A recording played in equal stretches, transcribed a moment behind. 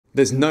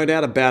There's no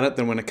doubt about it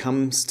that when it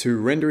comes to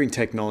rendering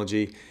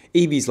technology,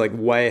 Eevee's like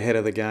way ahead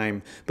of the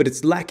game, but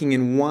it's lacking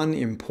in one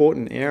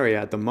important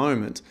area at the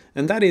moment,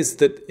 and that is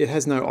that it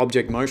has no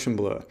object motion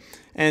blur.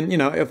 And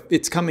if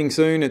it's coming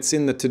soon, it's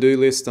in the to-do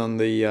list on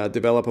the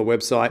developer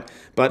website,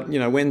 but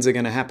when's it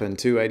going to happen?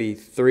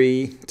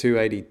 283,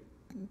 280,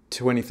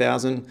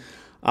 20,000?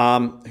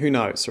 Who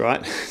knows,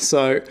 right?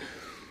 So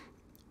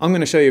I'm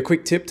going to show you a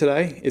quick tip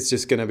today. It's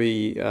just going to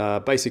be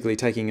basically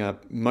taking a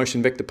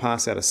motion vector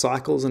pass out of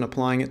cycles and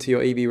applying it to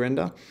your Eevee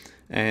render.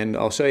 And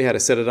I'll show you how to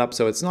set it up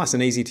so it's nice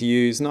and easy to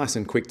use, nice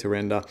and quick to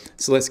render.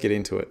 So let's get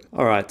into it.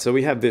 All right, so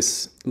we have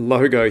this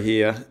logo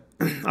here.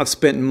 I've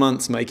spent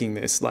months making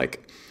this,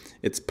 like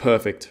it's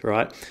perfect,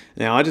 right?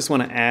 Now I just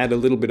want to add a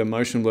little bit of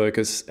motion blur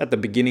because at the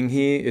beginning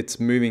here, it's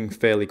moving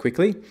fairly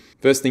quickly.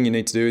 First thing you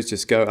need to do is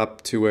just go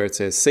up to where it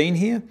says scene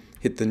here,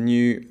 hit the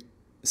new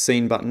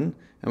scene button,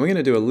 and we're going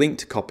to do a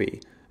linked copy.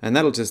 And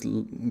that'll just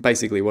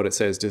basically what it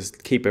says,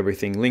 just keep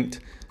everything linked.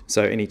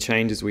 So any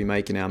changes we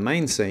make in our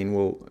main scene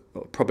will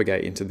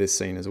propagate into this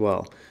scene as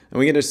well. And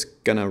we're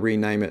just going to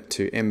rename it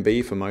to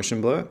MB for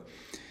motion blur.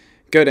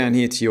 Go down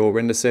here to your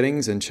render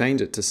settings and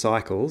change it to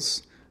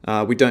cycles.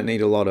 We don't need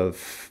a lot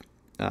of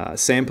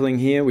sampling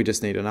here. We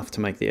just need enough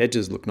to make the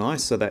edges look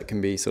nice. So that can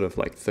be sort of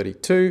like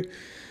 32.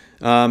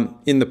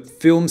 In the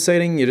film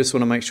setting, you just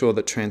want to make sure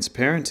that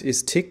transparent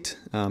is ticked.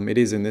 It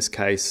is in this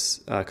case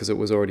because it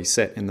was already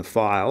set in the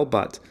file,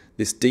 but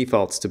this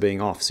defaults to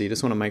being off. So you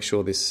just want to make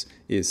sure this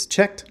is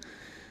checked.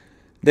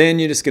 Then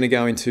you're just going to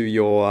go into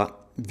your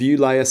view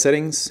layer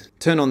settings,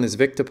 turn on this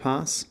vector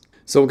pass.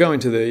 So we'll go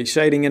into the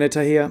shading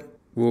editor here.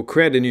 We'll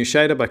create a new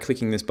shader by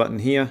clicking this button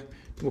here.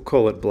 We'll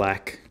call it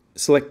black.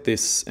 Select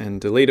this and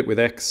delete it with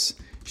X.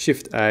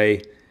 Shift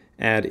A,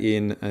 add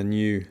in a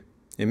new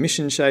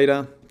emission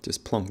shader.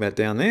 Just plonk that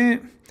down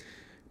there.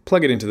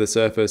 Plug it into the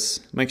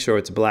surface, make sure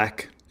it's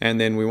black. And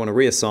then we want to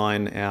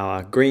reassign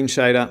our green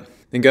shader.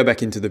 Then go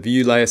back into the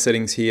view layer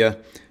settings here.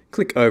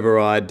 Click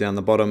override down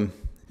the bottom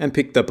and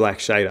pick the black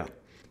shader.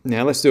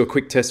 Now let's do a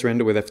quick test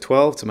render with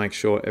F12 to make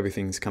sure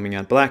everything's coming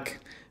out black.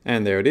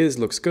 And there it is,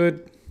 looks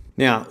good.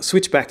 Now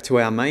switch back to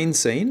our main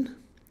scene.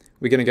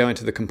 We're going to go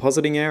into the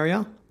compositing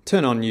area,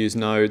 turn on use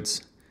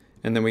nodes,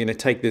 and then we're going to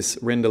take this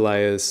render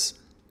layers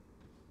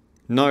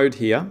node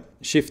here,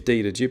 Shift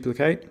D to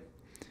duplicate,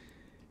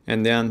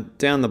 and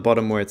down the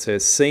bottom where it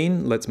says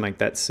scene, let's make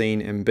that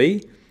scene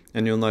MB,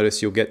 and you'll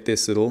notice you'll get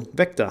this little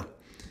vector.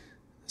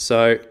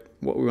 So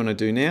what we want to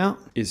do now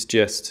is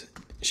just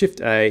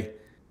Shift A,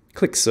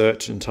 click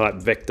search and type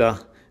vector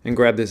and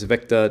grab this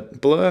vector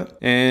blur,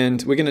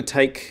 and we're going to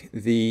take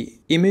the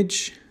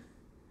image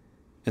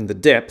and the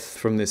depth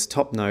from this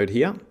top node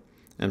here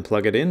and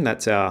plug it in.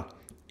 That's our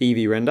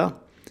Eevee render.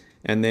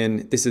 And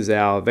then this is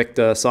our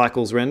vector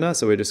cycles render.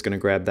 So we're just going to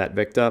grab that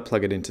vector,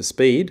 plug it into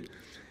speed,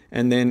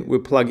 and then we'll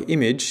plug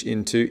image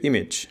into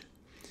image.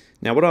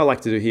 Now what I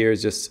like to do here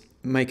is just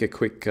make a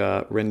quick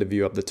render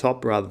view up the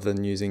top rather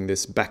than using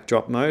this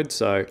backdrop mode.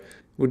 So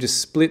we'll just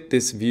split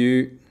this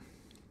view,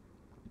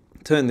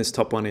 turn this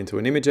top one into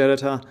an image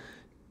editor,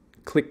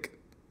 click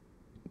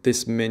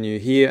this menu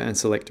here and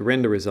select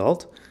render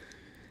result.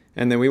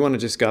 And then we want to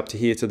just go up to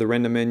here to the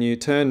render menu,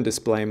 turn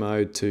display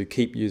mode to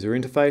keep user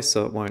interface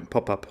so it won't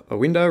pop up a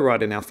window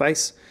right in our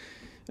face.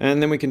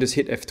 And then we can just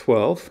hit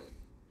F12.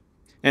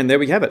 And there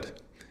we have it.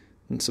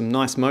 And some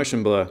nice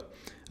motion blur.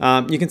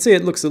 You can see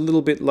it looks a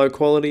little bit low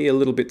quality, a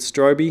little bit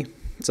stroby.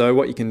 So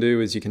what you can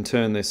do is you can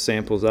turn the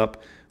samples up.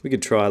 We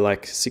could try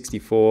like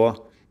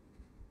 64.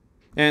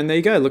 And there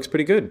you go, it looks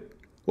pretty good.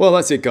 Well,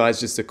 that's it guys,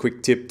 just a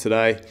quick tip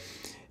today.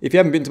 If you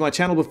haven't been to my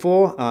channel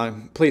before,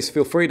 please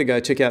feel free to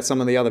go check out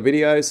some of the other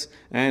videos.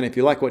 And if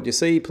you like what you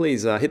see,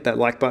 please hit that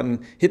like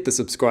button, hit the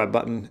subscribe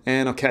button,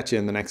 and I'll catch you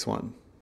in the next one.